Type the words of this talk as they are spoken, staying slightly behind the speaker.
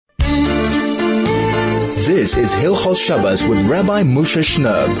This is Hilchos Shabbos with Rabbi Moshe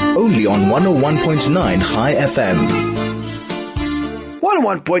Shnerb, only on 101.9 Chai FM.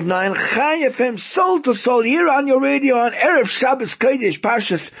 101.9 Chai FM, soul to soul, here on your radio on Erev Shabbos Kodesh,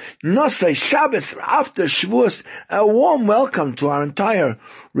 Parshat Nasso, Shabbos after Shavuos. A warm welcome to our entire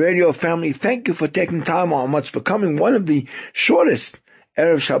radio family. Thank you for taking time on what's becoming one of the shortest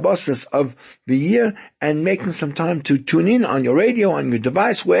Erev Shabbos of the year and making some time to tune in on your radio, on your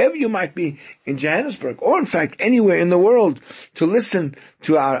device, wherever you might be in Johannesburg, or in fact anywhere in the world, to listen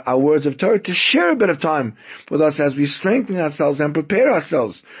to our words of Torah, to share a bit of time with us as we strengthen ourselves and prepare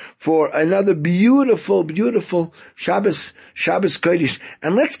ourselves for another beautiful, beautiful Shabbos Kodesh.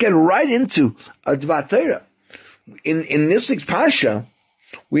 And let's get right into Dvar Torah. In this week's Parsha,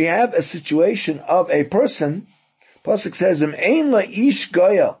 we have a situation of a person. Pasuk says, "Ein la ish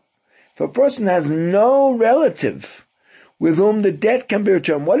goyel." If a person has no relative with whom the debt can be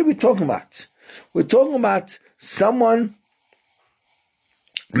returned, what are we talking about? We're talking about someone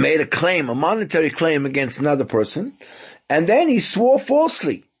made a claim, a monetary claim against another person, and then he swore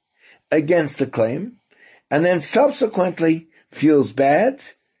falsely against the claim, and then subsequently feels bad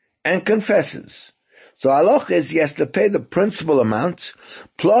and confesses. So halach is he has to pay the principal amount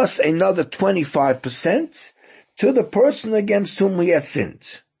plus another 25%. To the person against whom he had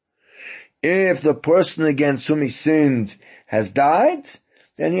sinned. If the person against whom he sinned has died,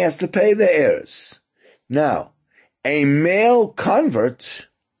 then he has to pay the heirs. Now, a male convert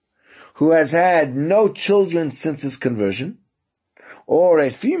who has had no children since his conversion, or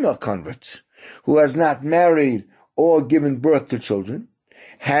a female convert who has not married or given birth to children,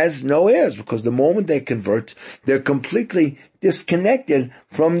 has no heirs, because the moment they convert, they're completely disconnected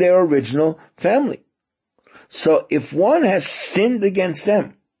from their original family. So if one has sinned against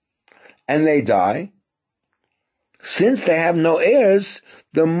them and they die, since they have no heirs,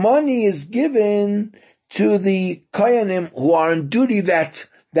 the money is given to the Kohanim who are on duty that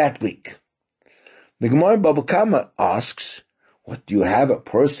week. The Gemara Baba Kama asks, what, do you have a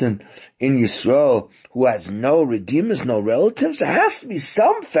person in Yisrael who has no redeemers, no relatives? There has to be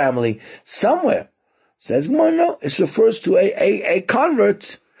some family somewhere. Says Gemara, no, it refers to a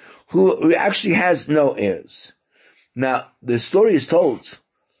convert who actually has no heirs. Now, the story is told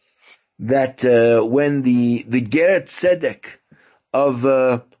that when the Geret Tzedek of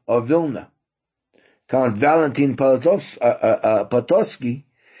Vilna, Count Valentin Potosky,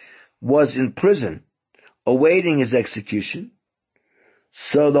 was in prison awaiting his execution,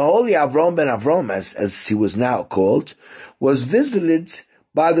 so the holy Avram ben Avram, as he was now called, was visited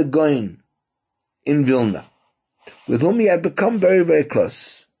by the Goin in Vilna, with whom he had become very, very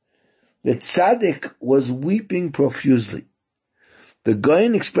close. The tzaddik was weeping profusely. The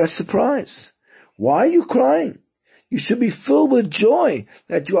Goin expressed surprise. Why are you crying? You should be filled with joy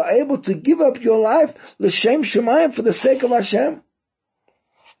that you are able to give up your life l'shem shemayim, for the sake of Hashem.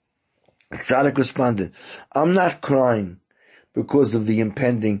 The tzaddik responded, I'm not crying because of the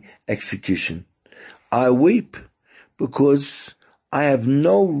impending execution. I weep because I have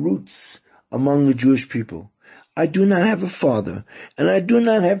no roots among the Jewish people. I do not have a father, and I do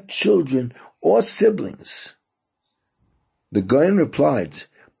not have children or siblings. The Goin replied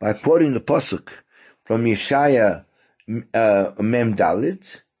by quoting the pasuk from Yeshaya Mem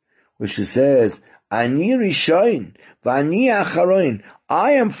Dalet, which says, Ani Rishoin, V'ani Acharoin,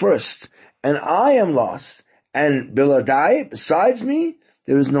 I am first, and I am last, and Biladai, besides me,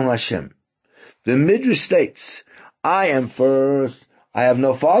 there is no Hashem. The Midrash states, I am first, I have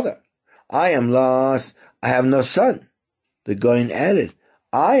no father. I am last, I have no son. The Goin added,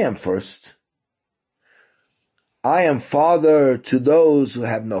 I am first. I am father to those who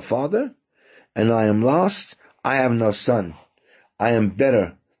have no father, and I am last, I have no son. I am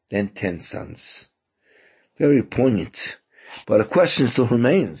better than 10 sons. Very poignant. But a question still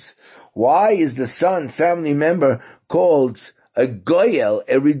remains. Why is the son, family member, called a goyel,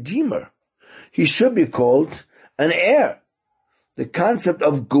 a redeemer? He should be called an heir. The concept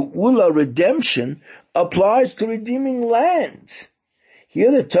of geula, redemption, applies to redeeming land. Here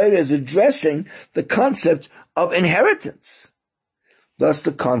the Torah is addressing the concept of inheritance. Thus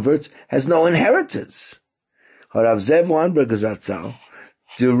the convert has no inheritors. Harav Zev Weinberger Zatzal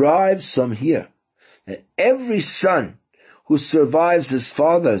derives from here that every son who survives his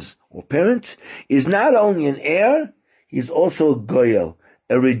father's or parent is not only an heir, he is also a goyel,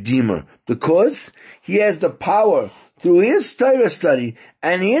 a redeemer, because he has the power through his Torah study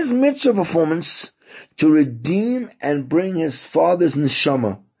and his mitzvah performance to redeem and bring his father's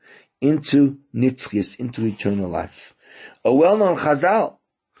neshama into nitzchis, into eternal life. A well-known Chazal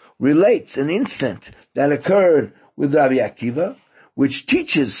relates an incident that occurred with Rabbi Akiva, which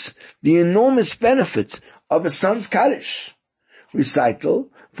teaches the enormous benefits of his son's Kaddish recital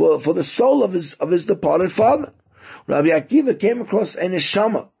for the soul of his departed father. Rabbi Akiva came across a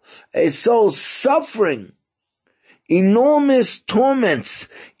neshama, a soul suffering enormous torments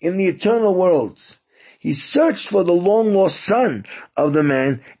in the eternal worlds. He searched for the long-lost son of the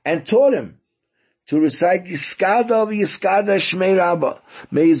man and taught him to recite Yiskada v'Yiskada Shmei Rabbah.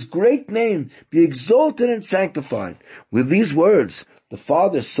 May his great name be exalted and sanctified. With these words, the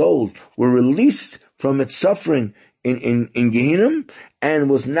father's soul were released from its suffering in Gehinnom and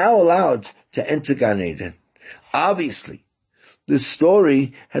was now allowed to enter Gan Eden. Obviously, this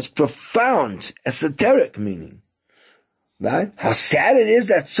story has profound esoteric meaning. Right? How sad it is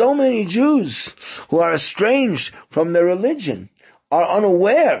that so many Jews who are estranged from their religion are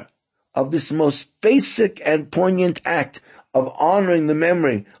unaware of this most basic and poignant act of honoring the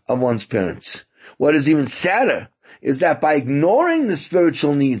memory of one's parents. What is even sadder is that by ignoring the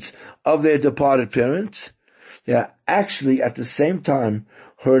spiritual needs of their departed parents, they are actually at the same time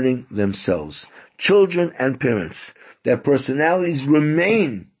hurting themselves. Children and parents, their personalities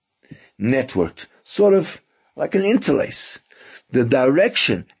remain networked, sort of like an interlace. The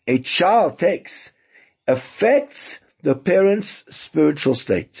direction a child takes affects the parent's spiritual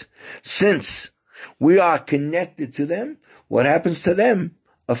state. Since we are connected to them, what happens to them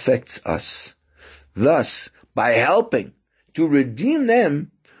affects us. Thus, by helping to redeem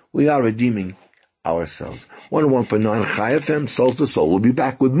them, we are redeeming ourselves. 101.9 Chai FM, Soul to Soul. We'll be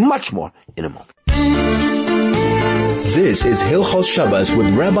back with much more in a moment. This is Hilchos Shabbos with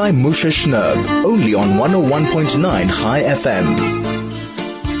Rabbi Moshe Shnerb, only on 101.9 Chai FM.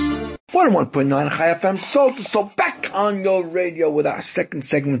 101.9 Chai FM, Soul to Soul, back on your radio with our second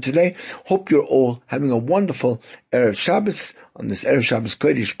segment today. Hope you're all having a wonderful Erev Shabbos on this Erev Shabbos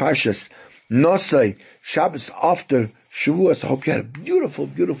Kodesh Parshat Nasso, Shabbos after Shavuos. I hope you had a beautiful,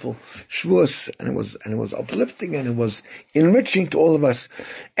 beautiful Shavuos, and it was uplifting and it was enriching to all of us.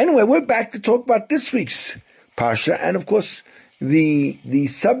 Anyway, we're back to talk about this week's Parsha, and of course, the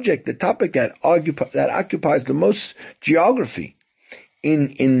subject, the topic that occupies the most geography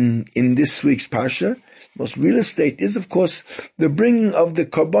in this week's Parsha, most real estate, is of course the bringing of the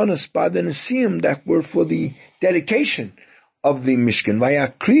Karbanos by the Nesiim that were for the dedication of the Mishkan.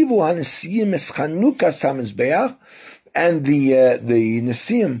 Vayakrivu haNesiim es Chanukas haMizbeach, and the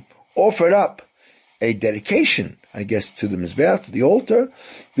Nesiim offered up a dedication, I guess, to the Mizbeach, to the altar.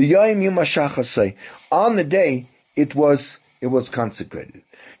 V'yayim yom hashachasei, on the day it was consecrated.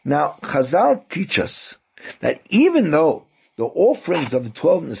 Now, Chazal teach us that even though the offerings of the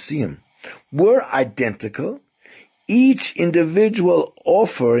 12 Nesiim were identical, each individual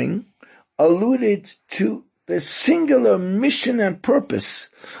offering alluded to the singular mission and purpose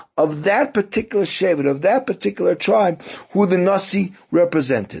of that particular shevet, of that particular tribe, who the Nasi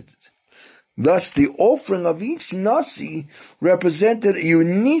represented. Thus, the offering of each Nasi represented a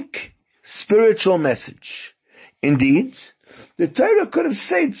unique spiritual message. Indeed, the Torah could have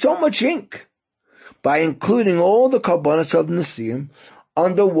saved so much ink by including all the Karbanos of the Nesiim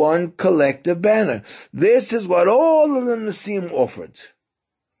under one collective banner. This is what all of the Nesiim offered.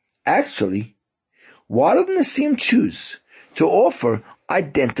 Actually, why did the Nesiim choose to offer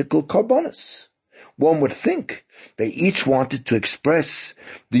identical Karbanos? One would think they each wanted to express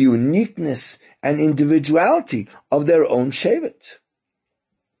the uniqueness and individuality of their own shevet.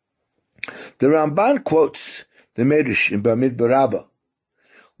 The Ramban quotes the Medrash in Bamidbar Rabbah,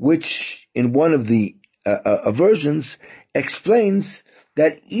 which in one of the versions explains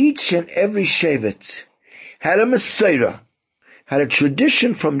that each and every shevet had a Mesorah, had a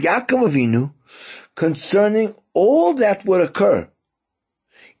tradition from Yaakov Avinu concerning all that would occur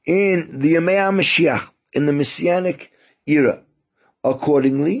in the Yemei HaMashiach, in the Messianic era.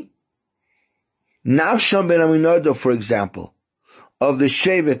 Accordingly, Nachshon ben Aminadab, for example, of the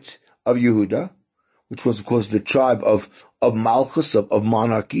shevet of Yehuda, which was of course the tribe of Malchus, of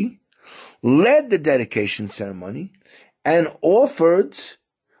monarchy, led the dedication ceremony and offered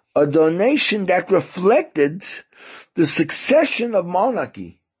a donation that reflected the succession of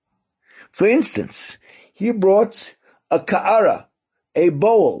monarchy. For instance, he brought a ka'ara, a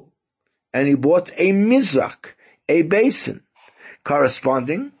bowl, and he brought a mizrak, a basin,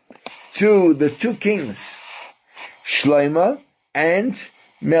 corresponding to the two kings, Shlomo and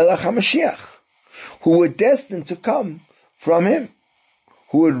Melech HaMashiach, who were destined to come from him,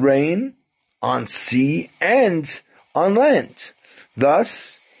 who would reign on sea and on land.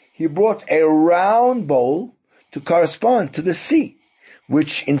 Thus, he brought a round bowl to correspond to the sea,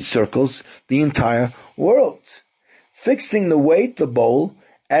 which encircles the entire world, fixing the weight, the bowl,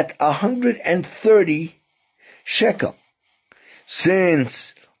 at 130 shekel.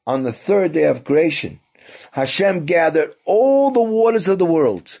 Since on the third day of creation, Hashem gathered all the waters of the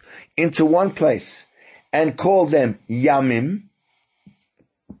world into one place and called them Yamim,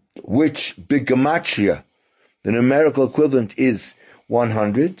 which B'Gematria, the numerical equivalent is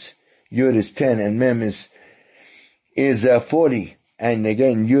 100, Yud is 10 and Mem is 40, and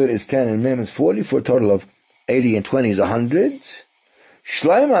again Yud is 10 and Mem is 40, for a total of 80 and 20 is 100.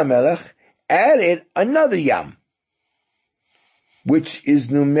 Shlomo HaMelech added another Yam, which is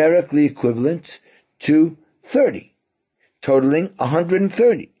numerically equivalent to 30, totaling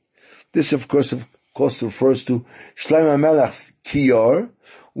 130. This, of course, refers to Shlomo HaMelech's Kiyor,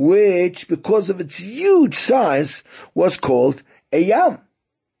 which, because of its huge size, was called a Yam.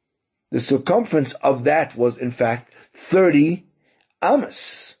 The circumference of that was, in fact, 30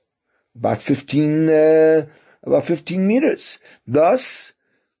 amos, about 15 meters. Thus,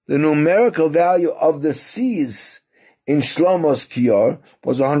 the numerical value of the seas in Shlomo's Kiyor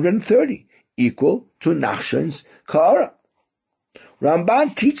was 130, equal to Nachshon's Ka'ara.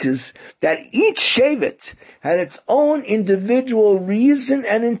 Ramban teaches that each Shevet had its own individual reason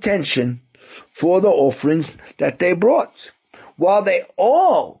and intention for the offerings that they brought. While they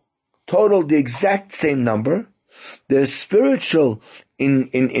all totaled the exact same number, their spiritual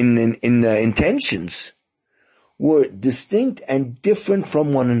intentions were distinct and different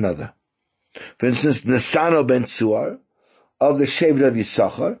from one another. For instance, Nasso ben Tzuar of the Shevet of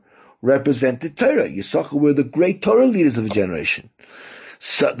Yisachar represented Torah. Yisachar were the great Torah leaders of the generation.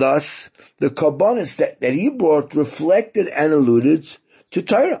 So, thus, the korbanos that he brought reflected and alluded to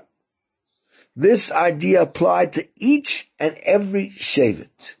Torah. This idea applied to each and every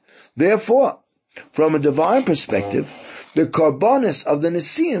Shevet. Therefore, from a divine perspective, the korbanos of the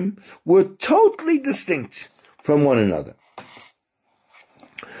Nesiim were totally distinct from one another.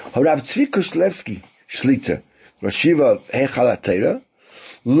 Rav Tzvi Kushlevsky, Shlita, Rashiva of Heichal HaTorah,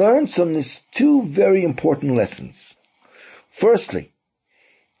 learned from this two very important lessons. Firstly,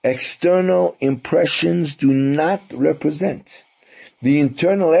 external impressions do not represent the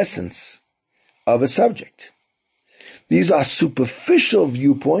internal essence of a subject. These are superficial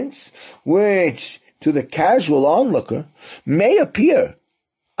viewpoints which, to the casual onlooker, may appear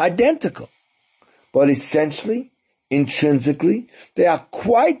identical, but essentially, intrinsically, they are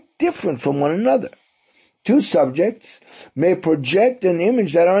quite different from one another. Two subjects may project an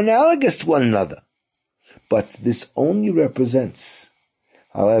image that are analogous to one another, but this only represents,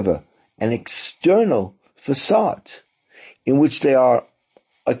 however, an external facade in which they are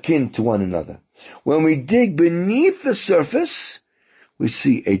akin to one another. When we dig beneath the surface, we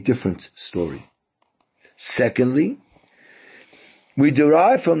see a different story. Secondly, we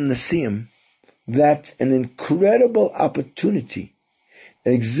derive from Nesiim that an incredible opportunity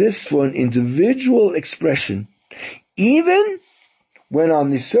exists for an individual expression, even when on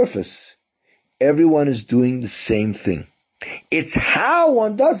the surface everyone is doing the same thing. It's how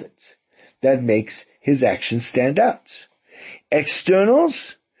one does it that makes his actions stand out.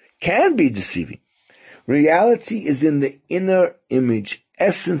 Externals can be deceiving. Reality is in the inner image,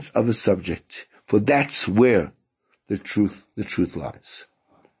 essence of a subject, for that's where the truth lies.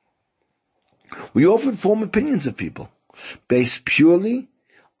 We often form opinions of people based purely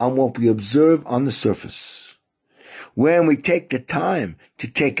on what we observe on the surface. When we take the time to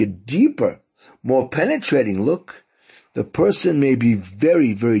take a deeper, more penetrating look, the person may be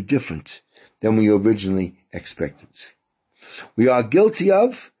very, very different than we originally expected. We are guilty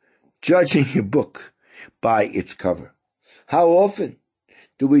of judging a book by its cover. How often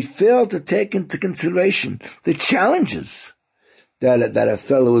do we fail to take into consideration the challenges that a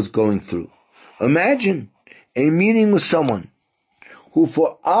fellow is going through? Imagine a meeting with someone who,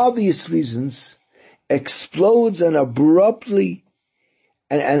 for obvious reasons, explodes and abruptly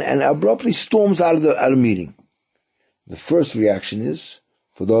storms out of the meeting. The first reaction is,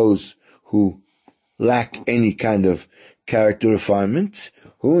 for those who lack any kind of character refinement,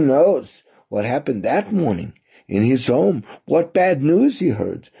 who knows what happened that morning in his home, what bad news he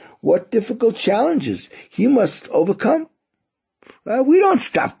heard, what difficult challenges he must overcome. We don't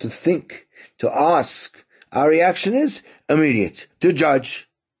stop to think, to ask. Our reaction is immediate, to judge.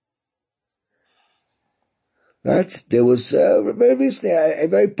 There was very recently a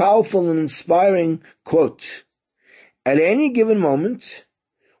very powerful and inspiring quote. At any given moment,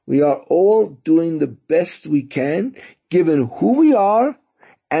 we are all doing the best we can, given who we are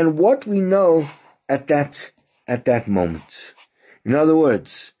and what we know at that moment. In other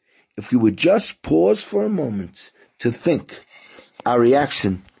words, if we would just pause for a moment to think, our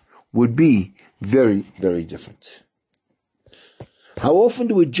reaction would be very, very different. How often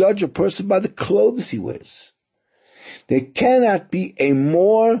do we judge a person by the clothes he wears? There cannot be a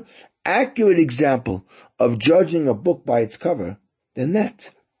more accurate example of judging a book by its cover than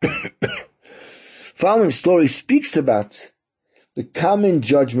that. Following story speaks about the common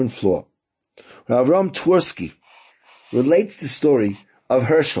judgment flaw. Rav Twersky relates the story of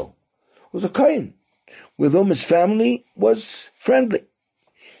Herschel, who was a Kohen, with whom his family was friendly.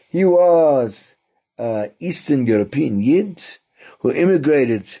 He was an Eastern European Yid who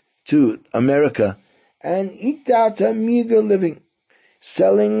immigrated to America and eked out a meager living,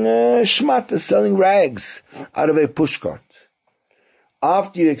 selling shmata, selling rags out of a pushcart.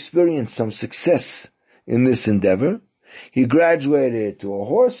 After he experienced some success in this endeavor, he graduated to a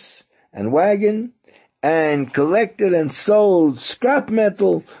horse and wagon and collected and sold scrap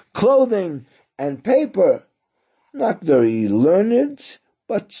metal, clothing, and paper. Not very learned,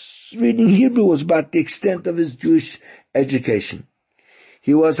 but reading Hebrew was about the extent of his Jewish education.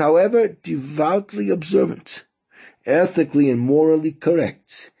 He was, however, devoutly observant, ethically and morally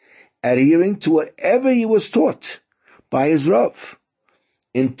correct, adhering to whatever he was taught by his Rav.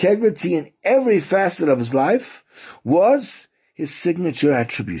 Integrity in every facet of his life was his signature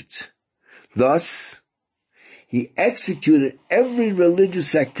attribute. Thus, he executed every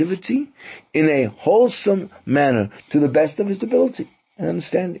religious activity in a wholesome manner to the best of his ability and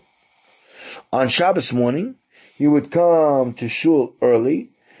understanding. On Shabbos morning, he would come to shul early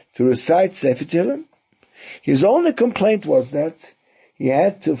to recite Sefer Tehillim. His only complaint was that he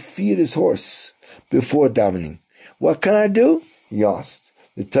had to feed his horse before davening. What can I do? He asked.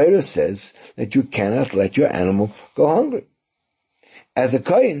 The Torah says that you cannot let your animal go hungry. As a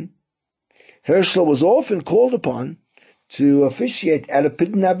Kohen, Herschel was often called upon to officiate at a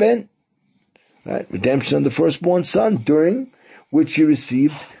Pidyon Haben, right, redemption of the firstborn son, during which he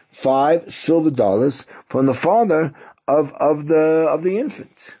received $5 silver from the father of the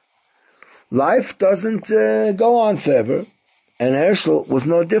infant. Life doesn't go on forever, and Herschel was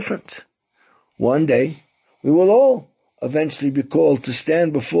no different. One day, we will all eventually be called to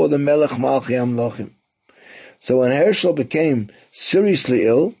stand before the Melech Malchei Hamlochim. So when Herschel became seriously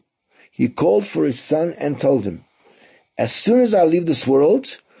ill, he called for his son and told him, as soon as I leave this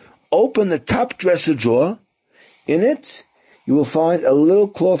world, open the top dresser drawer. In it, you will find a little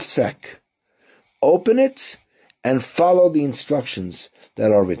cloth sack. Open it and follow the instructions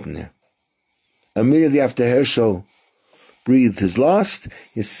that are written there. Immediately after Herschel breathed his last,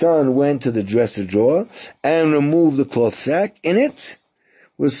 his son went to the dresser drawer and removed the cloth sack. In it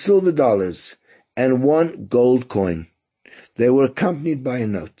was silver dollars and 1 gold coin. They were accompanied by a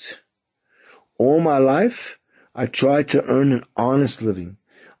note. All my life, I tried to earn an honest living.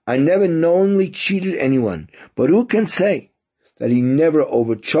 I never knowingly cheated anyone, but who can say that he never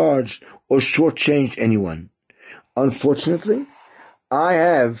overcharged or shortchanged anyone? Unfortunately, I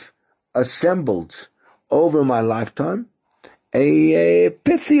have assembled over my lifetime a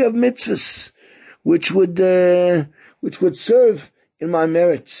pithy of mitzvahs, which would serve in my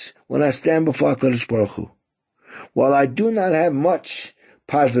merits when I stand before HaKadosh Baruch Hu. While I do not have much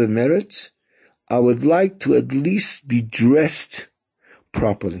positive merit, I would like to at least be dressed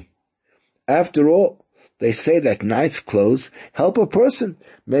properly. After all, they say that nice clothes help a person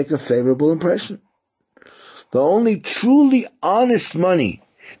make a favorable impression. The only truly honest money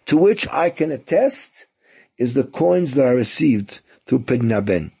to which I can attest is the coins that I received through Pidyon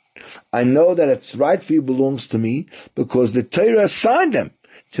Haben. I know that its rightfully belongs to me because the Torah assigned them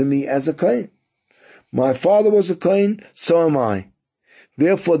to me as a Kohen. My father was a Kohen, so am I.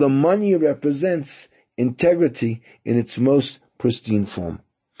 Therefore, the money represents integrity in its most pristine form.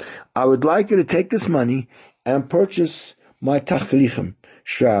 I would like you to take this money and purchase my tachlichim,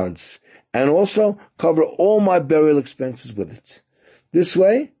 shrouds, and also cover all my burial expenses with it. This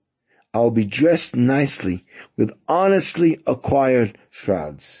way, I will be dressed nicely with honestly acquired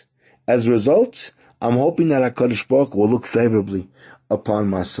shrouds. As a result, I'm hoping that HaKadosh Baruch Hu will look favorably upon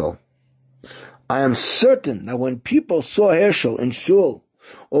my soul. I am certain that when people saw Herschel in shul,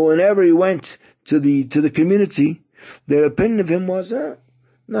 or whenever he went to the community, their opinion of him was,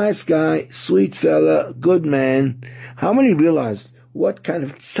 nice guy, sweet fella, good man. How many realized what kind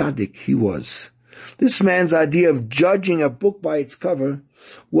of tzaddik he was? This man's idea of judging a book by its cover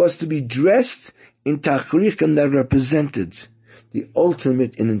was to be dressed in tachrichim that represented the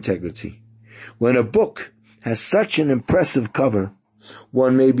ultimate in integrity. When a book has such an impressive cover,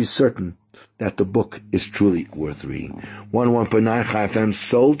 one may be certain that the book is truly worth reading. 101.9 Chai FM,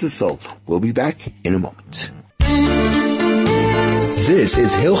 Soul to Soul. We'll be back in a moment. This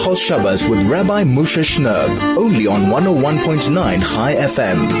is Hilchos Shabbos with Rabbi Moshe Shnerb, only on 101.9 Chai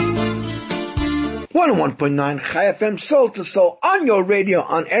FM. 101.9 Chai FM, soul to soul, on your radio,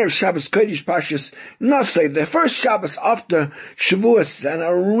 on Erev Shabbos Kodesh Parshas Nasso, the first Shabbos after Shavuos, and I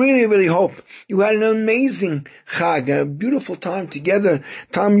really, really hope you had an amazing Chag, a beautiful time together,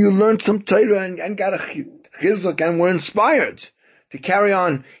 time you learned some Torah and got a chizuk, and were inspired to carry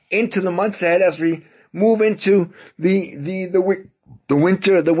on into the months ahead as we move into the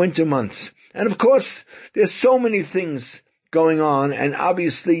winter months. And of course, there's so many things going on, and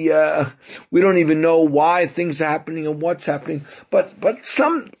obviously we don't even know why things are happening and what's happening, but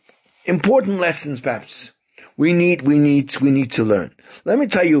some important lessons perhaps we need to learn. Let me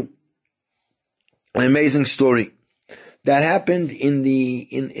tell you an amazing story that happened in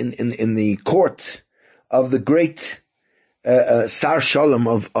the court of the great Sar Shalom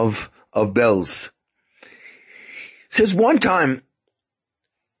of Belz. It says one time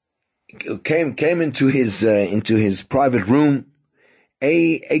came into his private room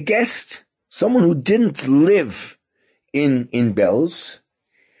a guest, someone who didn't live in Belz,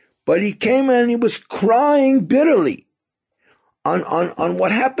 but he came and he was crying bitterly on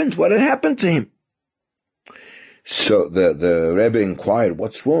what had happened to him. So the Rebbe inquired,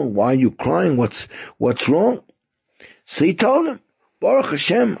 "What's wrong? Why are you crying? What's wrong?" So he told him, "Baruch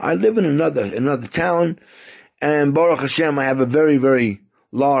Hashem, I live in another town, and Baruch Hashem, I have a very, very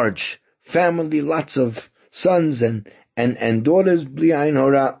large family, lots of sons and daughters, bli ayin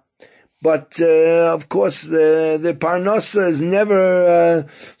hara. But of course, the parnasa is never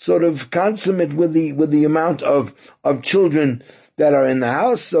sort of consummate with the amount of children that are in the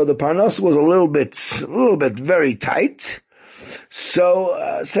house. So the parnasa was a little bit very tight.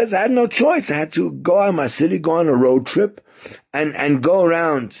 So says I had no choice. I had to go out of my city, go on a road trip, and go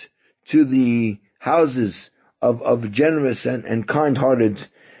around to the houses of generous and kind-hearted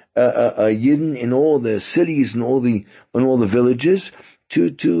Yidden in all the cities and all the villages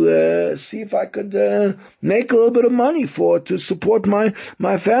to see if I could make a little bit of money to support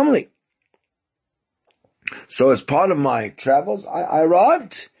my family. So as part of my travels, I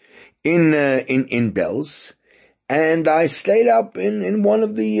arrived in Belz, and I stayed up in one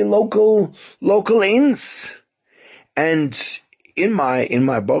of the local inns, and in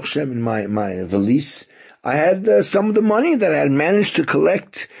my box, in my valise, I had some of the money that I had managed to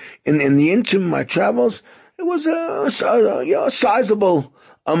collect in the interim of my travels. It was a sizable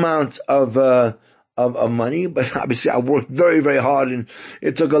amount of money, but obviously I worked very, very hard, and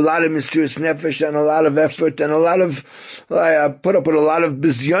it took a lot of mysterious nefesh and a lot of effort and I put up with a lot of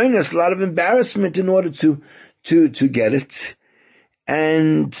bizyonis, a lot of embarrassment in order to get it.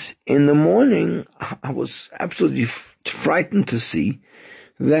 And in the morning, I was absolutely frightened to see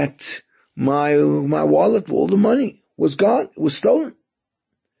that my wallet, all the money was gone. It was stolen.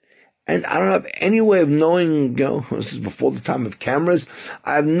 And I don't have any way of knowing, this is before the time of cameras.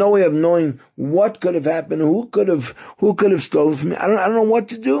 I have no way of knowing what could have happened, who could have stolen from me. I don't know what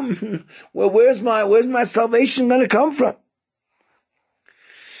to do. Well, where's my salvation going to come from?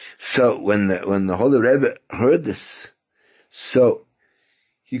 So when the Holy Rebbe heard this, so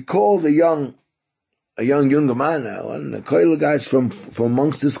he called a young younger man, one of the koil guys from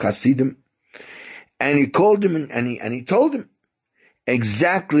amongst his Hasidim, and he called him and he told him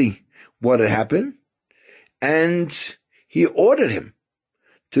exactly what had happened, and he ordered him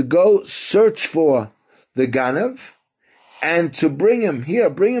to go search for the Ganav and to bring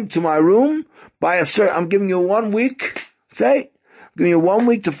him to my room by a search. I'm giving you 1 week, I'm giving you 1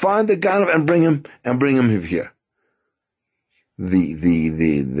 week to find the Ganav and bring him here.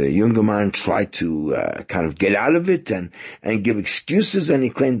 The younger man tried to kind of get out of it and give excuses, and he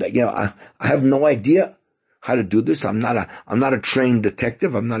claimed that I have no idea how to do this. I'm not a trained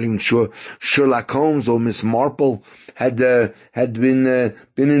detective. I'm not even sure Sherlock Holmes or Miss Marple had been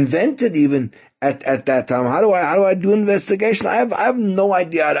invented even at that time. How do I do investigation? I have no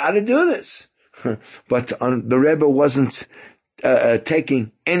idea how to do this. But the Rebbe wasn't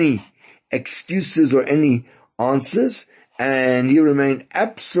taking any excuses or any answers, and he remained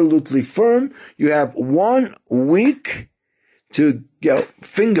absolutely firm. You have 1 week to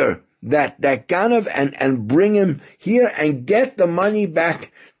finger that Ganav and bring him here and get the money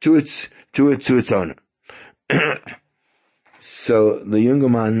back to its owner. So the younger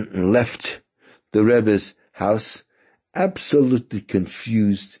man left the Rebbe's house absolutely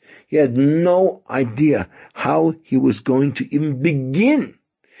confused. He had no idea how he was going to even begin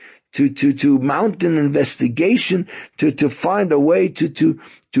to mount an investigation, to find a way to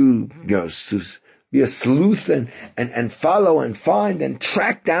be a sleuth and follow and find and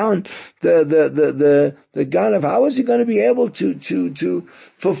track down the Ganav. How is he going to be able to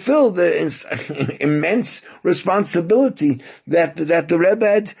fulfill the immense responsibility that the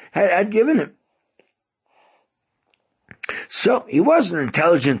Rebbe had given him? So he was an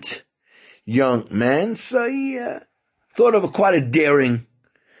intelligent young man, so he thought of quite a daring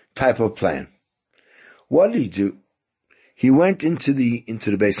type of plan. What did he do? He went into the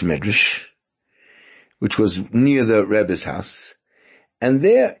Beis Medrash, which was near the Rebbe's house, and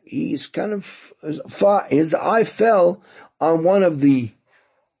there his eye fell on one of the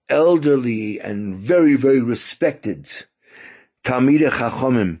elderly and very, very respected Talmidei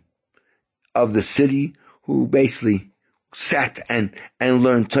Chachomim of the city, who basically sat and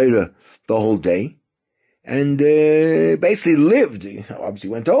learned Torah the whole day, and basically lived. Obviously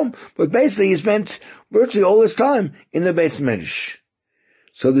went home, but basically he spent virtually all his time in the Beis Medrash.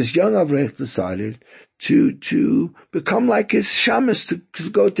 So this young Avrech decided to become like his shamus, to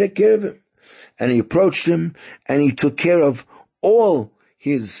go take care of him. And he approached him, and he took care of all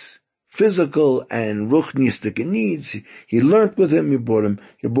his physical and ruchnistic needs. He learnt with him, he brought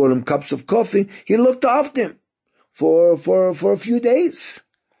him cups of coffee, he looked after him for a few days.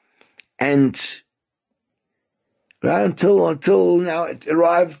 And right until now, it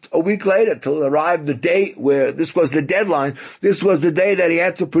arrived a week later, till it arrived the day where this was the deadline. This was the day that he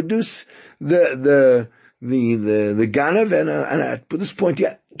had to produce the ganav, and at this point he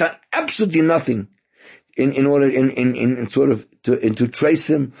had done absolutely nothing in order to trace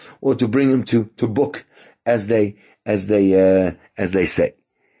him or to bring him to book, as they say.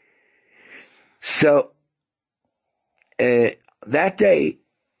 So that day,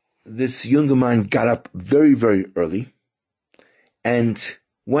 this younger man got up very, very early and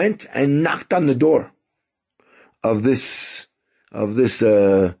went and knocked on the door of this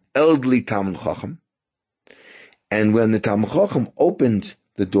elderly Talmid Chacham. And when the Talmid Chacham opened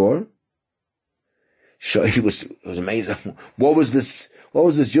the door, it was amazing. What was this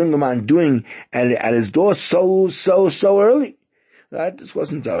younger man doing at his door so early? Right? This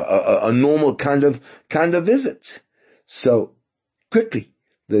wasn't a normal kind of visit. So quickly,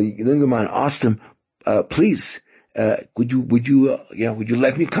 the younger man asked him, please, would you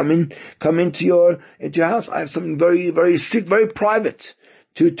let me come into your house? I have something very, very sick, very private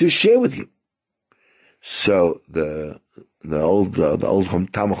to share with you. So the old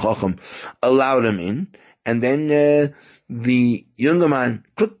Talmid Chacham allowed him in, and then the younger man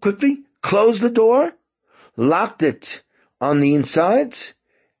quickly closed the door, locked it on the inside,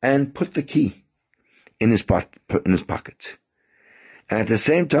 and put the key in his pocket. And at the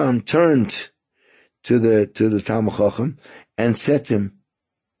same time turned to the Talmid Chacham and said to him,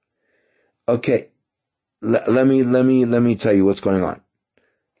 okay, let me tell you what's going on.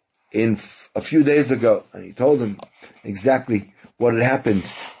 A few days ago, and he told him exactly what had happened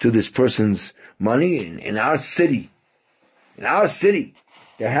to this person's money in our city. In our city,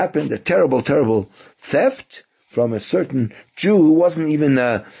 there happened a terrible, terrible theft from a certain Jew who wasn't even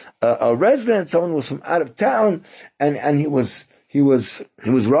a resident. Someone was from out of town, and he was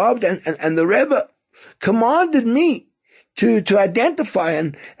robbed, and the Rebbe commanded me to identify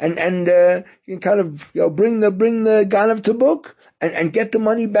and kind of bring the ganav to book and get the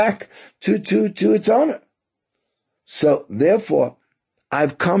money back to its owner. So therefore,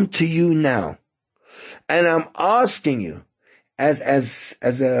 I've come to you now, and I'm asking you as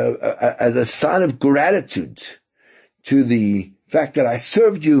a sign of gratitude to the fact that I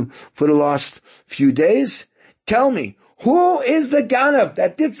served you for the last few days. Tell me, who is the ganav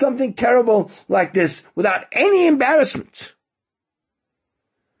that did something terrible like this without any embarrassment?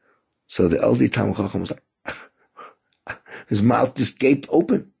 So the elderly Talmid Chacham was like, his mouth just gaped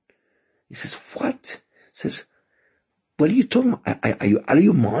open. He says, what? He says, what are you talking about? Are you out of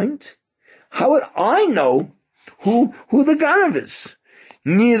your mind? How would I know who the ganav is?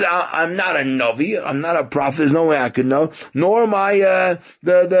 Neither, I'm not a Navi, I'm not a prophet, there's no way I could know, nor am I,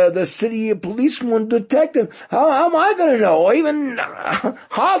 the city policeman detective. How am I gonna know? Or even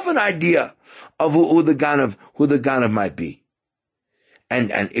half an idea of who the ganav might be.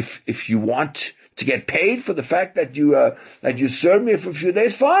 And if you want to get paid for the fact that you served me for a few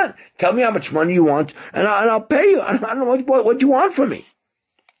days, fine. Tell me how much money you want, and I'll pay you. I don't know what you want from me.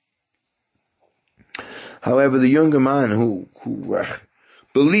 However, the younger man who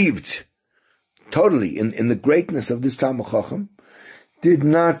believed totally in the greatness of this Talmid Chacham did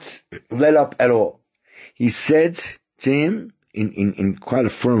not let up at all. He said to him in quite a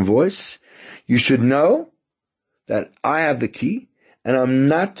firm voice, you should know that I have the key, and I'm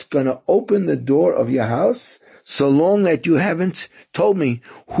not going to open the door of your house so long that you haven't told me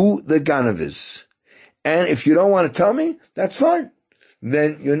who the ganav is. And if you don't want to tell me, that's fine.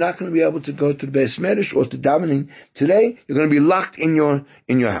 Then you're not going to be able to go to the Beis Medrash or to davening today. You're going to be locked in your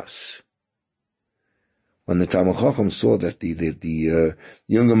house. When the Talmid Chacham saw that the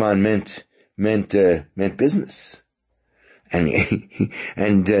younger man meant business,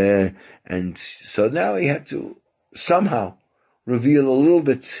 and so now he had to somehow reveal a little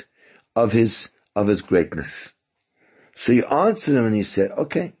bit of his greatness. So he answered him and he said,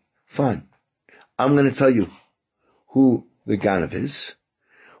 okay, fine. I'm going to tell you who the Ganav is,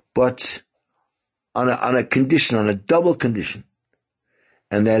 but on a condition, on a double condition.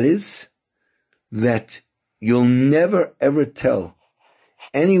 And that is that you'll never ever tell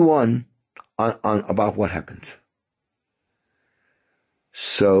anyone on about what happened.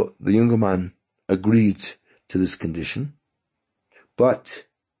 So the younger man agreed to this condition, but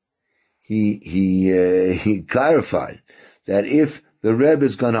he clarified that if the Rebbe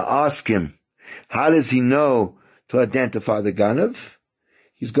is going to ask him, how does he know to identify the Ganav?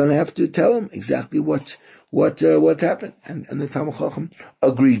 He's going to have to tell him exactly what happened, and the Talmid Chacham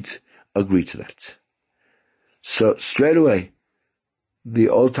agreed to that. So straight away, the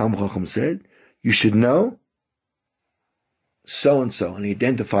old Talmid Chacham said, you should know so and so, and he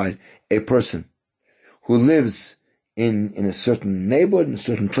identified a person who lives in a certain neighborhood, in a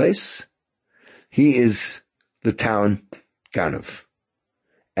certain place. He is the town Ganav,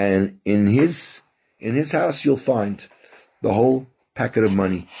 and in his house you'll find the whole packet of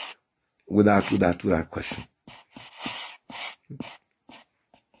money without question.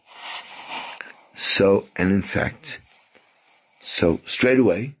 So, and in fact, so straight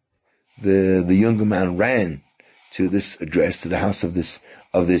away, the younger man ran to this address, to the house of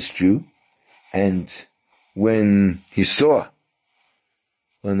this Jew, and when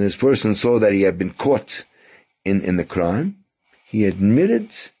this person saw that he had been caught in the crime, he admitted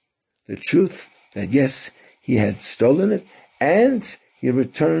the truth that yes, he had stolen it, and he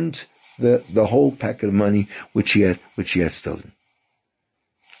returned the whole packet of money which he had stolen.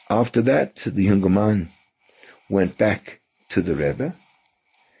 After that, the younger man went back to the Rebbe,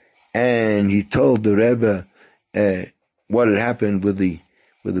 and he told the Rebbe what had happened with the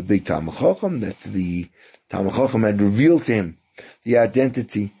big Talmid Chacham, that the Talmid Chacham had revealed to him the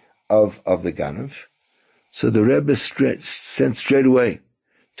identity of the Ganav. So the Rebbe sent straight away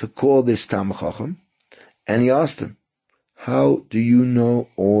to call this Talmid Chacham, and he asked him, how do you know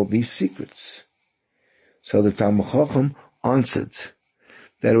all these secrets? So the Talmid Chacham answered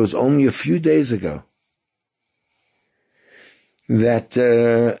that it was only a few days ago that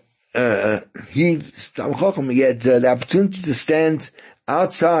he had the opportunity to stand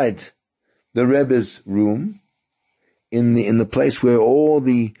outside the Rebbe's room in the place where all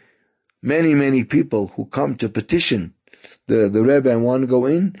the many people who come to petition the Rebbe and want to go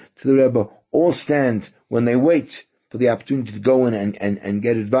in to the Rebbe all stand when they wait for the opportunity to go in and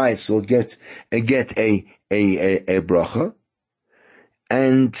get advice or get a bracha.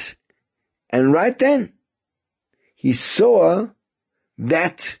 And right then, he saw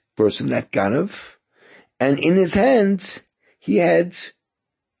that person, that Ganav, and in his hands, he had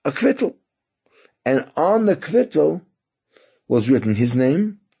a kvittel. And on the kvittel was written his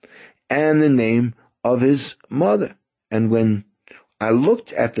name and the name of his mother. And when I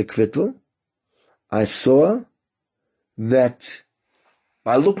looked at the kvittel, I saw that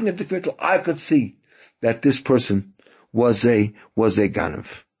by looking at the kvittel, I could see that this person was a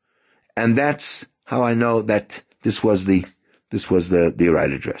Ganav. And that's how I know that this was the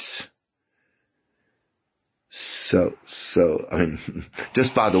right address. So, I mean,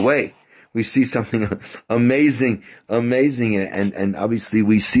 just by the way, we see something amazing, and obviously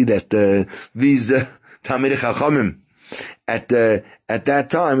we see that, these, Talmidei Chachamim, at that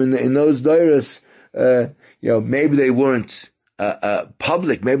time, in those dairas, maybe they weren't,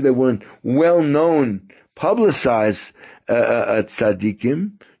 public, maybe they weren't well-known, publicized,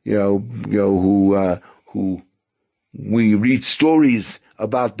 tzaddikim, who we read stories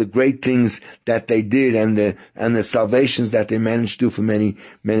about the great things that they did and the salvations that they managed to do for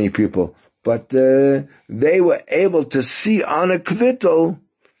many people. But, they were able to see on a kvittel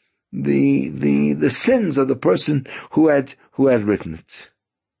the sins of the person who had written it.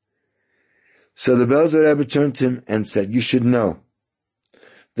 So the Belzer Rebbe turned to him and said, you should know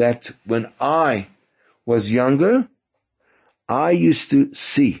that when I was younger, I used to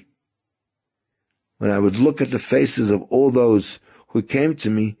see, when I would look at the faces of all those who came to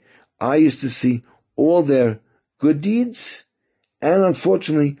me, I used to see all their good deeds and,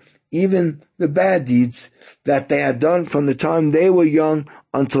 unfortunately, even the bad deeds that they had done from the time they were young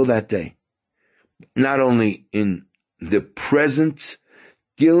until that day. Not only in the present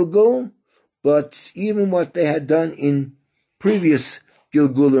Gilgul, but even what they had done in previous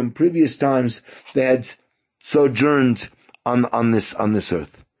Gilgulim, previous times they had sojourned on this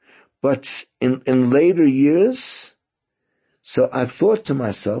earth. But in later years, so I thought to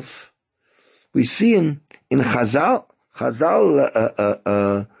myself, we see in Chazal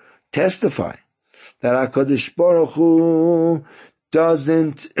Chazal testify that HaKadosh Baruch Hu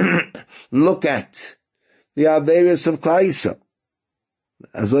doesn't look at the Averis of Klal Yisrael,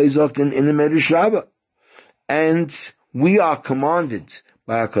 as I said in the Medrash Rabbah. And we are commanded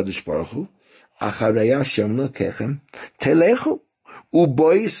by HaKadosh Baruch Hu, Acharei Hashem lekechem telechu,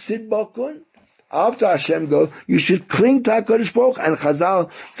 uboy sidbakun. After Hashem goes, you should cling to HaKadosh Baruch Hu. And Chazal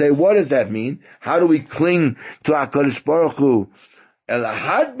say, what does that mean? How do we cling to HaKadosh Baruch Hu?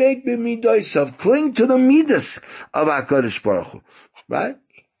 Elahad beit b'midosav, cling to the midas of HaKadosh Baruch Hu. Right?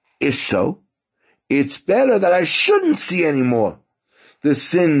 If so, it's better that I shouldn't see anymore the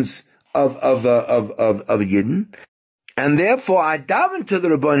sins of Yidden. And therefore I davened to the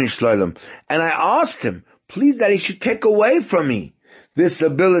Ribono Shel Olam, and I asked him, please, that he should take away from me this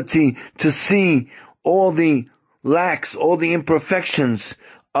ability to see all the lacks, all the imperfections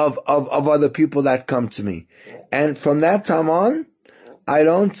of other people that come to me. And from that time on, I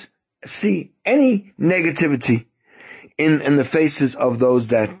don't see any negativity in the faces of those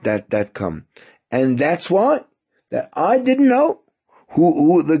that come. And that's why that I didn't know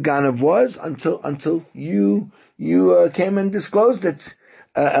who the Ganav was until you came and disclosed it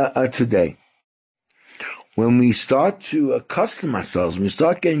today. When we start to accustom ourselves, when we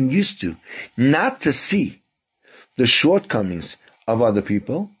start getting used to not to see the shortcomings of other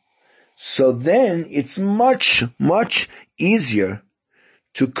people, so then it's much, much easier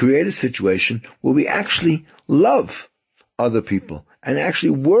to create a situation where we actually love other people and actually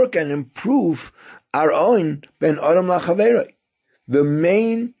work and improve our own ben adam lachaverei. The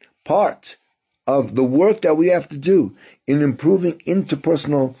main part of the work that we have to do in improving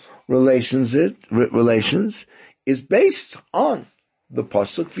interpersonal relations is based on the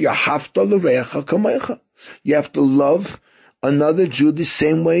pasuk v'ahavta l'reacha kamecha. You have to love another Jew the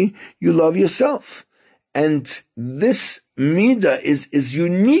same way you love yourself. And this midah is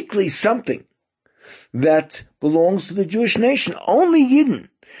uniquely something that belongs to the Jewish nation. Only Yidden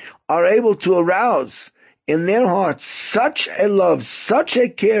are able to arouse in their hearts such a love, such a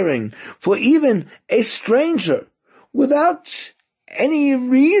caring for even a stranger without any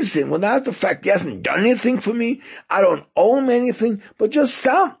reason, without the fact he hasn't done anything for me, I don't owe him anything, but just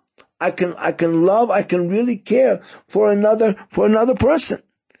stop. I can love, I can really care for another person.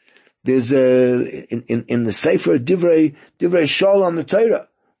 There's in the Sefer Divrei Shol on the Torah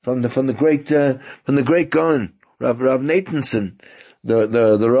from the great Gaon, Rav Nathanson,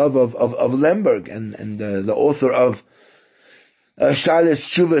 the Rav of Lemberg and the author of Shalos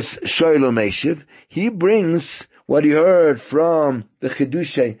Tshuvas Shoilo Meshiv. He brings what he heard from the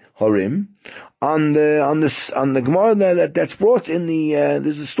Chiddushei Horim on the Gemara that's brought in the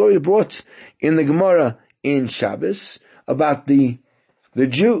there's a story brought in the Gemara in Shabbos about the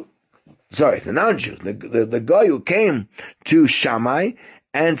non-Jew, the guy who came to Shammai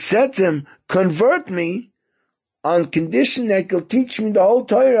and said to him, convert me on condition that you'll teach me the whole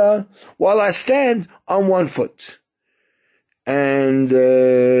Torah while I stand on one foot. And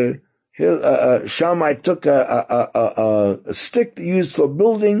Shammai took a stick used for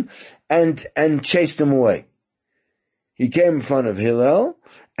building and chased him away. He came in front of Hillel,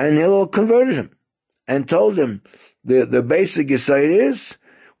 and Hillel converted him and told him the basic insight is,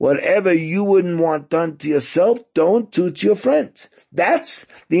 whatever you wouldn't want done to yourself, don't do to your friend. That's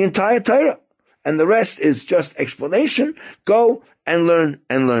the entire Torah. And the rest is just explanation. Go and learn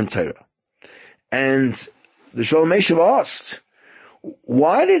Torah. And the Sholem Meshiv asked,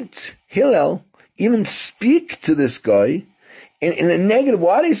 why did Hillel even speak to this guy in a negative?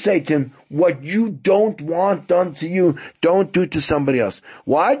 Why did he say to him, what you don't want done to you, don't do to somebody else?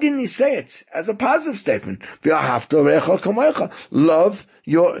 Why didn't he say it as a positive statement? Love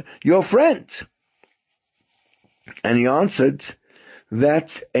your friend. And he answered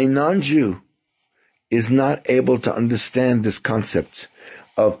that a non-Jew is not able to understand this concept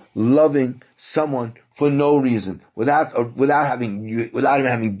of loving someone for no reason, without him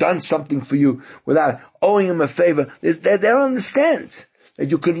having done something for you, without owing him a favor. They don't understand that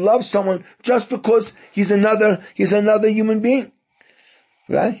you could love someone just because he's another human being.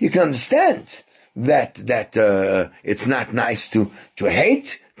 Right? You can understand that it's not nice to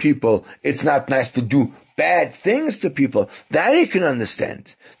hate people. It's not nice to do bad things to people. That you can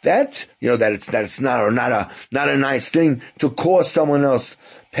understand. That it's not a nice thing to cause someone else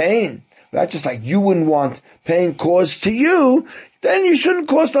pain. Right? Just like you wouldn't want pain caused to you, then you shouldn't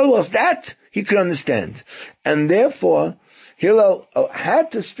cause to others else. That he could understand. And therefore, Hillel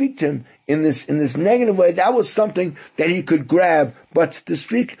had to speak to him in this negative way. That was something that he could grab, but to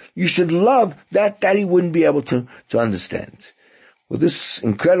speak, you should love that he wouldn't be able to understand. With this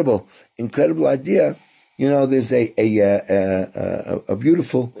incredible idea, there's a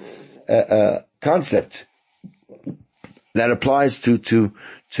beautiful concept that applies to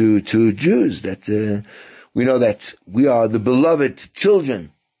Jews, that we know that we are the beloved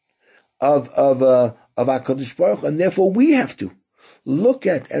children of HaKadosh Baruch Hu, and therefore we have to look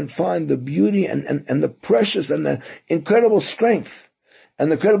at and find the beauty and the precious and the incredible strength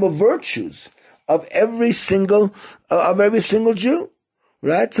and the incredible virtues of every single Jew.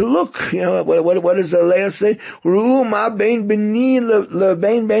 Right? To look, what does Leah say? Look at the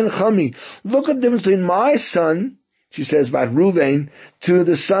difference between my son, she says about Ruvain, to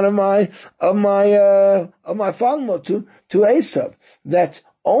the son of my father-in-law, to Esav. That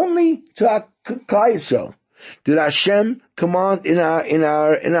only to Klal Yisrael did Hashem command in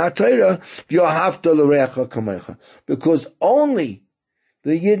our Torah, V'ahavta l'reacha kamecha, because only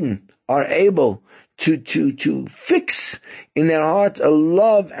the Yidden are able to fix in their heart a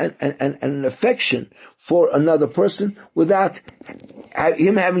love and an affection for another person without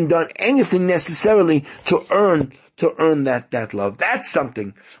him having done anything necessarily to earn that love. That's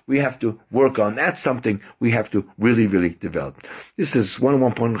something we have to work on. That's something we have to really, really develop. This is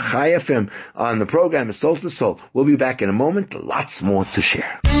 101.9 Chai FM on the program of Soul to Soul. We'll be back in a moment. Lots more to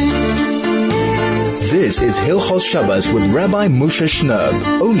share. This is Hilchos Shabbos with Rabbi Moshe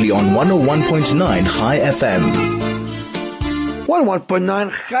Shnerb, only on 101.9 Chai FM.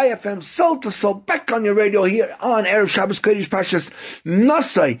 101.9 Chai FM, Soul to Soul, back on your radio here on Erev Shabbos Kodesh Parshas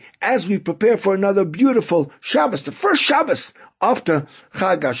Nasso, as we prepare for another beautiful Shabbos, the first Shabbos after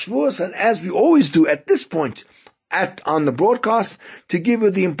Chag HaShavuos, and as we always do at this point on the broadcast, to give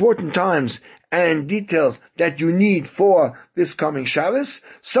you the important times and details that you need for this coming Shabbos.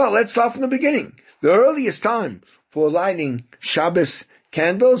 So let's start from the beginning. The earliest time for lighting Shabbos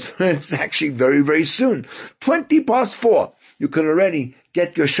candles, it's actually very, very soon. 4:20. You can already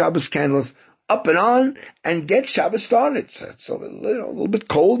get your Shabbos candles up and on and get Shabbos started. It's a little bit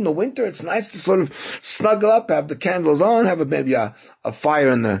cold in the winter. It's nice to sort of snuggle up, have the candles on, have maybe a fire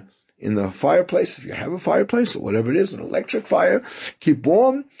in the fireplace, if you have a fireplace or whatever it is, an electric fire. Keep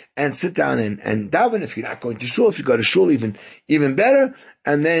warm and sit down and daven. If you're not going to shul, if you go to shul, even better.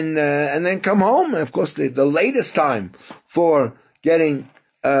 And then come home. And of course, the latest time for getting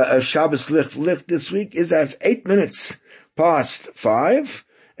a Shabbos lit this week is at 8 minutes past 5.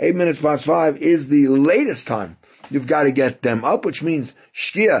 8 minutes past 5 is the latest time you've got to get them up, which means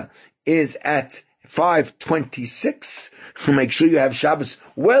Shkia is at 5:26. Make sure you have Shabbos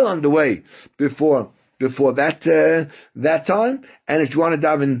well underway before that time. And if you want to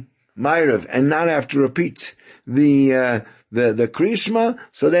daven Ma'ariv and not have to repeat the Kriyishma,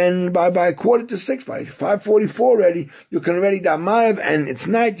 so then by 5:45, by 5:44 already, you can already daven Ma'ariv, and it's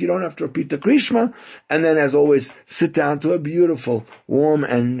night, you don't have to repeat the Kriyishma, and then as always, sit down to a beautiful, warm,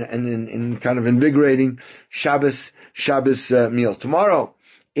 and kind of invigorating Shabbos meal. Tomorrow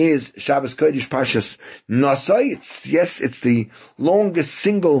is Shabbos Kodesh Parshas Nasso. It's the longest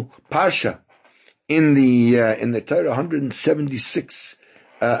single parsha in the Torah, 176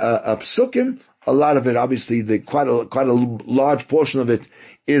 psukim. A lot of it, obviously, quite a large portion of it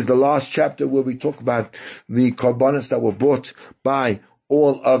is the last chapter where we talk about the korbanos that were brought by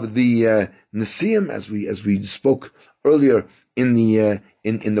all of the Nesiim, as we spoke earlier in the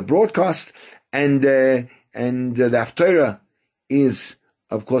broadcast, and the Haftarah is,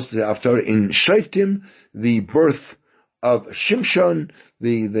 of course, the Haftarah in Shoftim, the birth of Shimshon,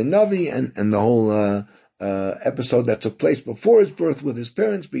 the Navi, and the whole episode that took place before his birth, with his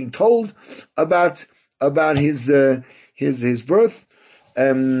parents being told about his birth.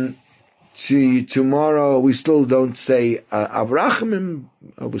 Tomorrow we still don't say Avraham.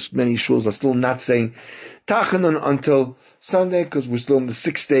 Many shuls are still not saying Tachanun until Sunday, because we're still in the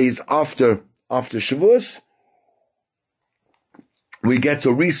 6 days after Shavuos. We get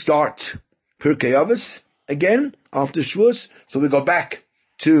to restart Pirkei Avos again after Shavuos, so we go back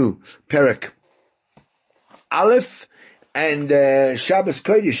to Perek Aleph, and Shabbos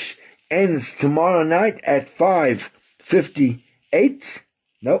Kodesh ends tomorrow night at 5:58.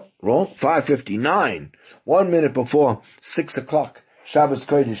 No, wrong. 5:59. 1 minute before 6 o'clock. Shabbos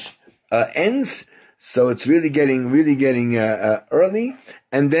Kodesh ends. So it's really getting early,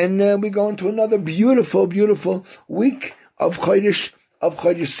 and then we go into another beautiful week of Chodesh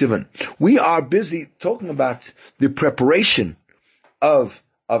Sivan. We are busy talking about the preparation of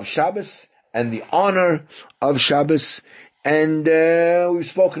Shabbos and the honor of Shabbos, and we've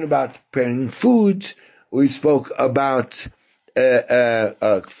spoken about preparing food. We spoke about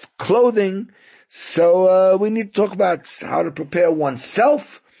clothing. So we need to talk about how to prepare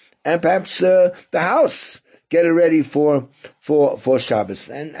oneself and perhaps the house get it ready for Shabbos.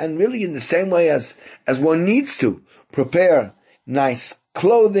 And really in the same way as one needs to prepare nice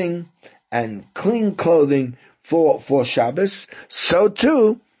clothing and clean clothing for Shabbos, so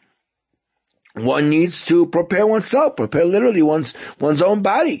too, one needs to prepare oneself, prepare literally one's own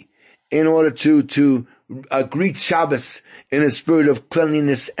body in order to greet Shabbos in a spirit of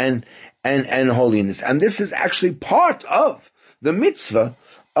cleanliness and holiness. And this is actually part of the mitzvah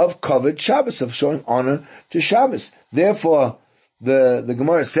of kavod Shabbos, of showing honor to Shabbos. Therefore, the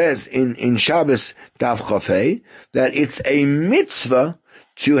Gemara says in Shabbos Daf Chafei that it's a mitzvah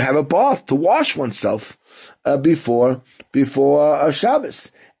to have a bath, to wash oneself before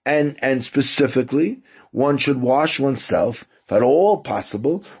Shabbos. And specifically, one should wash oneself, if at all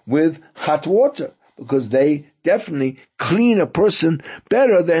possible, with hot water, because they definitely clean a person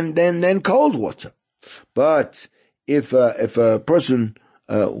better than cold water. But if a person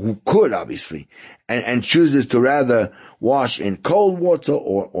who could obviously and chooses to rather wash in cold water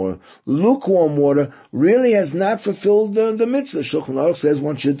or lukewarm water, really has not fulfilled the mitzvah. Shulchan Aruch says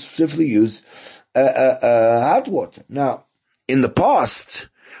one should specifically use hot water. Now, in the past,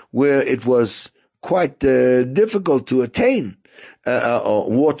 where it was quite difficult to attain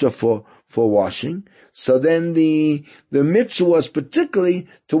water for washing, so then the mitzvah was particularly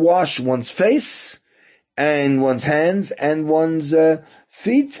to wash one's face and one's hands and one's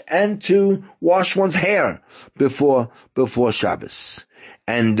feet, and to wash one's hair before Shabbos.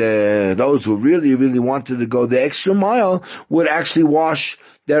 And those who really, really wanted to go the extra mile would actually wash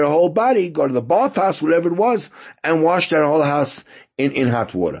their whole body, go to the bathhouse, whatever it was, and wash their whole house in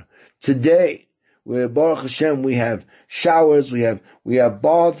hot water. Today, where Baruch Hashem, we have showers, we have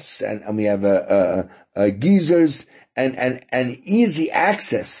baths, and we have geysers, and easy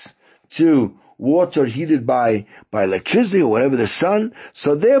access to water heated by electricity or whatever, the sun.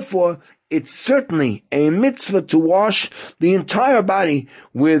 So therefore, it's certainly a mitzvah to wash the entire body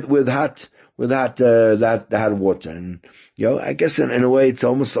with hot water. And, I guess in a way it's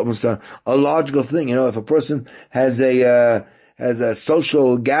almost a logical thing. If a person has a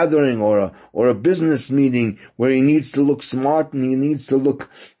social gathering or a business meeting where he needs to look smart and he needs to look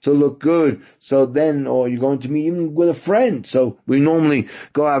good, so then, or you're going to meet even with a friend, so we normally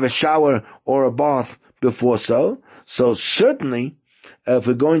go have a shower or a bath before. So certainly, if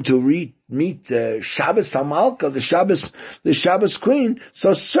we're going to meet Shabbos Hamalka, the Shabbos Queen,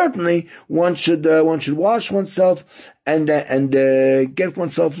 so certainly one should wash oneself and get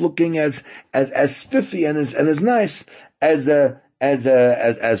oneself looking as spiffy and as nice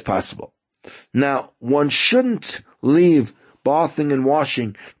as possible. Now, one shouldn't leave bathing and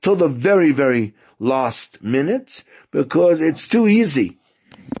washing till the very, very last minute, because it's too easy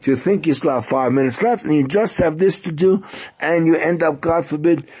to think you still have 5 minutes left and you just have this to do, and you end up, God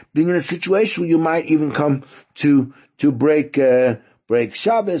forbid, being in a situation where you might even come to break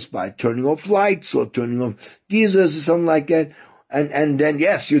Shabbos by turning off lights or turning off geysers or something like that. And then,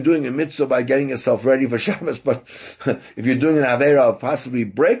 yes, you're doing a mitzvah by getting yourself ready for Shabbos, but if you're doing an avera of possibly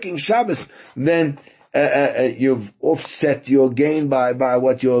breaking Shabbos, then you've offset your gain by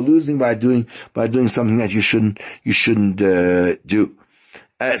what you're losing by doing something that you shouldn't do.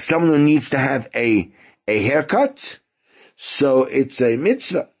 Someone who needs to have a haircut, so it's a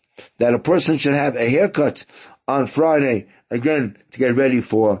mitzvah that a person should have a haircut on Friday, again, to get ready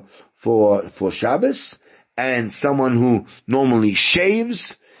for Shabbos. And someone who normally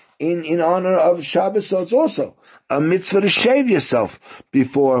shaves in honor of Shabbos, so it's also a mitzvah to shave yourself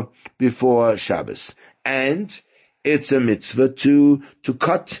before Shabbos. And it's a mitzvah to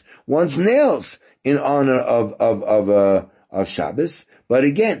cut one's nails in honor of Shabbos. But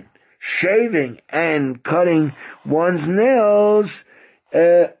again, shaving and cutting one's nails,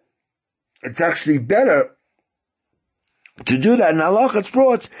 it's actually better to do that. In halakha it's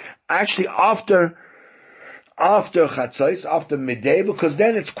brought actually after Chatzos, after midday, because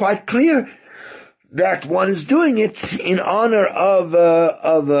then it's quite clear that one is doing it in honor of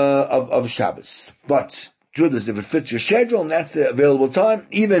Shabbos. But truth is, if it fits your schedule and that's the available time,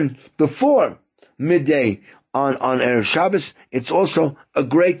 even before midday on Erev Shabbos, it's also a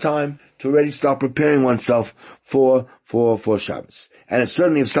great time to already start preparing oneself for Shabbos. And it's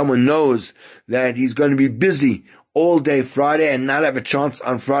certainly, if someone knows that he's going to be busy all day Friday and not have a chance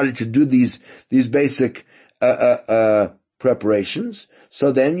on Friday to do these basic preparations,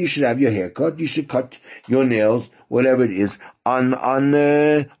 so then you should have your haircut, you should cut your nails, whatever it is, on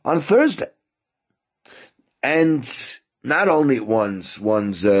Thursday. And not only one's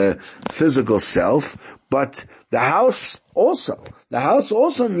physical self, but the house also. The house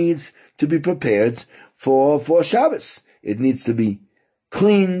also needs to be prepared for Shabbos. It needs to be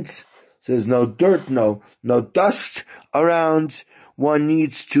cleaned so there's no dirt, no dust around. One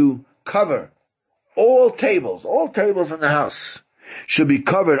needs to cover all tables in the house should be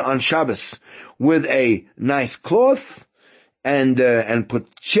covered on Shabbos with a nice cloth and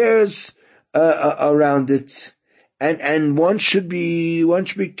put chairs around it. And one should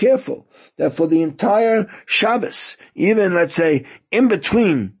be careful that for the entire Shabbos, even let's say in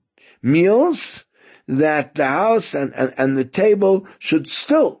between meals, that the house and the table should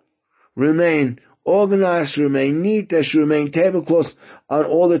still remain organized, remain neat. There should remain tablecloths on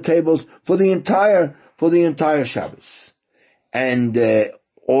all the tables for the entire Shabbos. And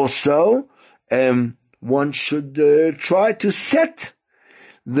also, one should try to set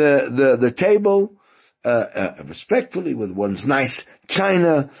the table respectfully with one's nice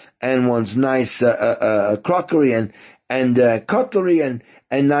china and one's nice crockery and cutlery and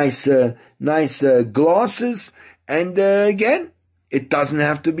nice glasses. And again, it doesn't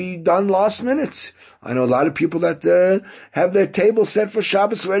have to be done last minute. I know a lot of people that have their table set for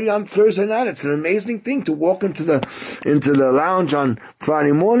Shabbos ready on Thursday night. It's an amazing thing to walk into the lounge on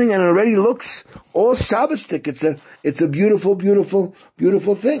Friday morning and it already looks all Shabbos-tic. It's a beautiful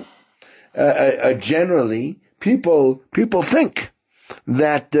thing. Generally, people think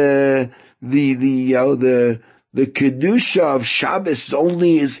that the kedusha of Shabbos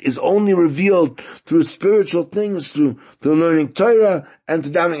is only revealed through spiritual things, through learning Torah and to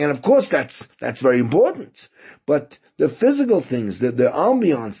davening, and of course that's very important. But the physical things, the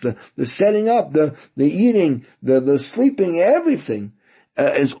ambiance, the setting up, the eating, the sleeping, everything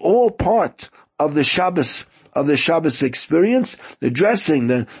is all part of the Shabbos experience. The dressing,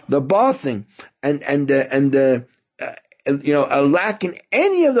 the bathing, and a lack in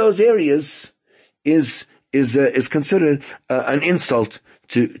any of those areas is considered an insult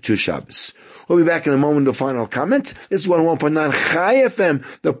to Shabbos. We'll be back in a moment to final comment. This is 101.9 Chai FM.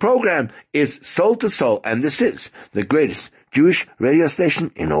 The program is Soul to Soul, and this is the greatest Jewish radio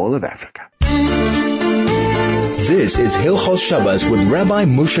station in all of Africa. This is Hilchos Shabbos with Rabbi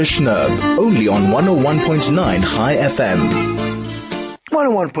Moshe Shnerb, only on 101.9 Chai FM.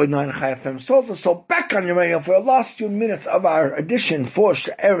 101.9 Chai FM, Soul to Soul, back on your radio for the last few minutes of our edition for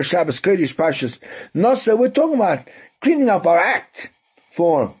Erev Shabbos Kodesh Parshat Nasso. We're talking about cleaning up our act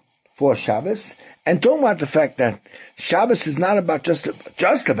for Shabbos, and talking about the fact that Shabbos is not about just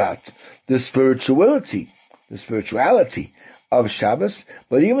about the spirituality of Shabbos,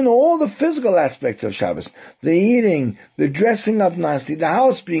 but even all the physical aspects of Shabbos. The eating, the dressing up nicely, the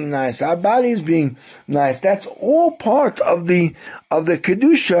house being nice, our bodies being nice. That's all part of the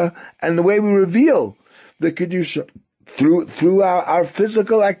Kedusha and the way we reveal the Kedusha through our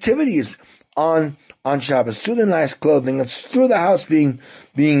physical activities on Shabbos, through the nice clothing, it's through the house being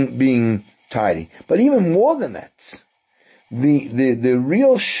tidy. But even more than that, the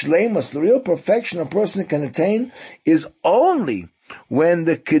real shleimus, the real perfection a person can attain is only when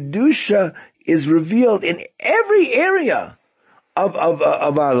the Kedusha is revealed in every area of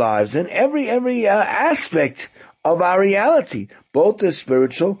our lives, in every aspect of our reality, both the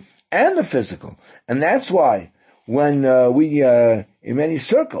spiritual and the physical. And that's why when we in many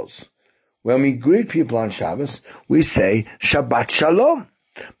circles, when we greet people on Shabbos, we say Shabbat Shalom,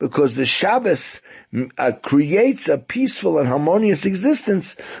 because the Shabbos creates a peaceful and harmonious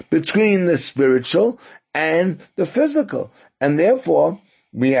existence between the spiritual and the physical. And therefore,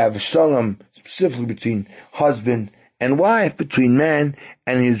 we have Shalom specifically between husband and wife, between man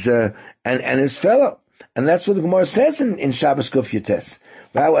and his fellow. And that's what the Gemara says in Shabbos Kuf Yates.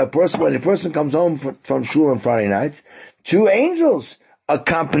 When a person comes home from shul on Friday nights, two angels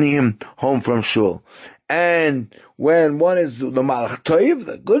accompany him home from shul. And when one is the Malach Toiv,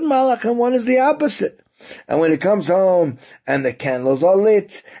 the good Malach, and one is the opposite. And when he comes home, and the candles are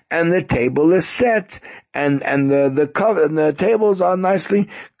lit, and the table is set, and the cover, and the tables are nicely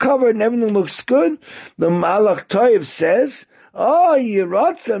covered, and everything looks good, the Malach Toiv says, oh,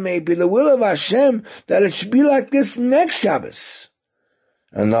 Yeratza, maybe the will of Hashem, that it should be like this next Shabbos.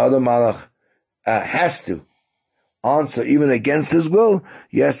 Another Malach has to answer even against his will.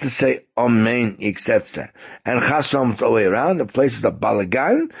 He has to say Amen. He accepts that. And Chasham's the way around. The place is a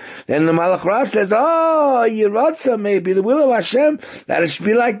balagan. Then the Malach Ra says, oh, Yeratza, maybe the will of Hashem that it should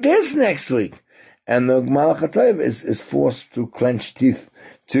be like this next week. And the Malach HaTov is forced through clenched teeth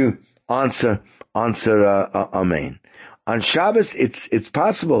to answer Amen. On Shabbos, it's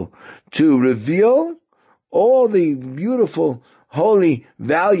possible to reveal all the beautiful, holy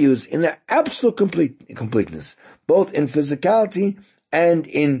values in their absolute completeness, both in physicality and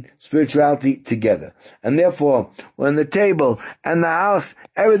in spirituality together. And therefore, when the table and the house,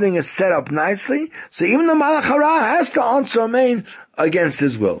 everything is set up nicely, so even the Malach Hara has to answer Amen against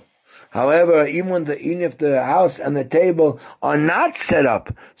his will. However, even if the house and the table are not set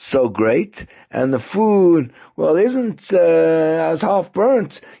up so great, and the food, well, isn't as half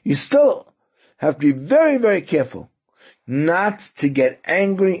burnt, you still have to be very, very careful not to get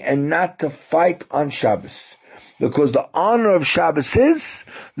angry and not to fight on Shabbos. Because the honor of Shabbos is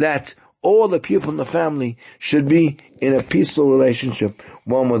that all the people in the family should be in a peaceful relationship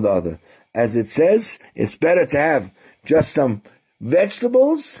one with the other. As it says, it's better to have just some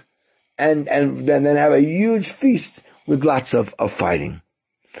vegetables and then have a huge feast with lots of fighting.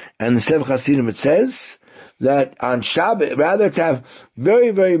 And the Sefer Hasidim, it says that on Shabbat, rather to have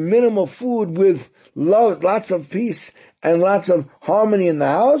very, very minimal food with love, lots of peace and lots of harmony in the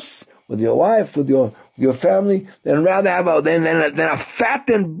house with your wife, with your family, than rather have a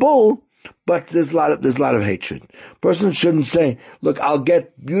fattened bull, but there's a lot of hatred. Person shouldn't say, look, I'll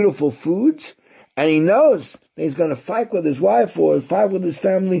get beautiful foods, and he knows that he's going to fight with his wife or fight with his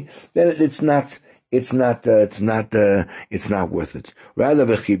family, then it's not worth it. Rather,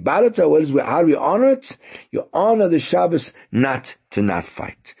 how do we honor it? You honor the Shabbos not to not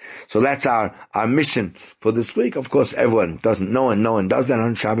fight. So that's our mission for this week. Of course, everyone doesn't know, and no one does that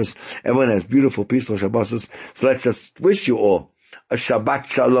on Shabbos. Everyone has beautiful, peaceful Shabbos. So let's just wish you all a Shabbat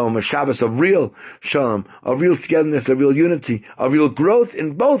Shalom, a Shabbos of real Shalom, of real togetherness, of real unity, of real growth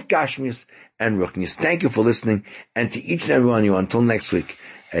in both Gashmius and Ruchnius. Thank you for listening, and to each and every one of you, until next week,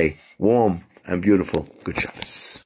 a warm and beautiful good Shabbos.